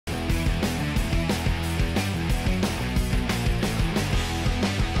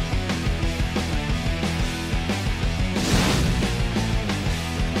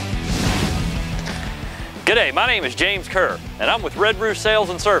G'day, my name is James Kerr, and I'm with Red Roo Sales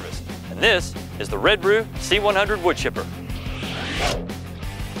and Service, and this is the Red Roo C100 wood chipper.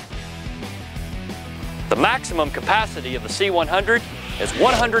 The maximum capacity of the C100 is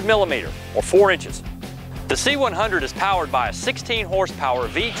 100 millimeter, or 4 inches. The C100 is powered by a 16 horsepower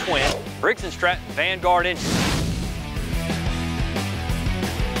V-twin Briggs & Stratton Vanguard engine.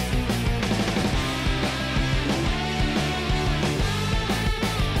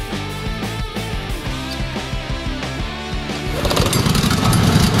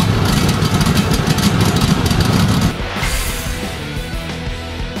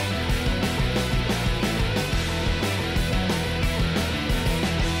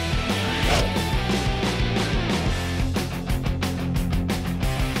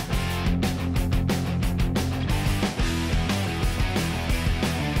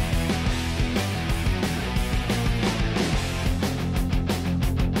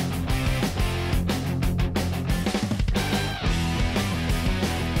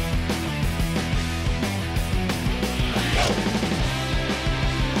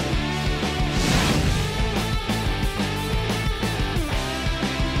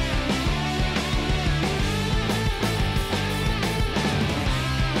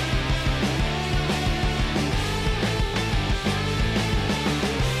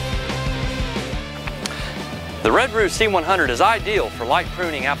 The Red Roo C100 is ideal for light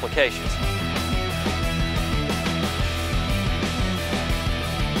pruning applications.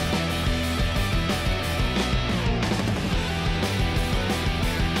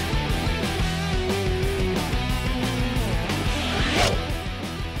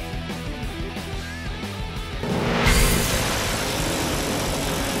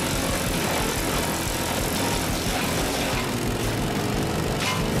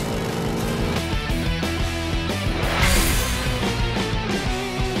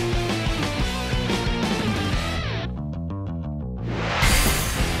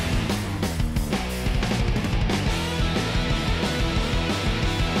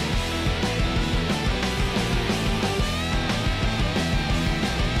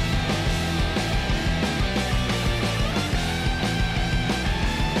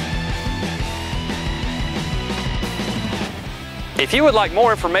 If you would like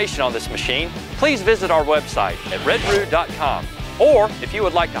more information on this machine, please visit our website at redroo.com. Or if you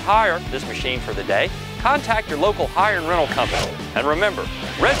would like to hire this machine for the day, contact your local hire and rental company. And remember,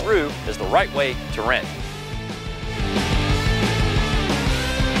 Red Roo is the right way to rent.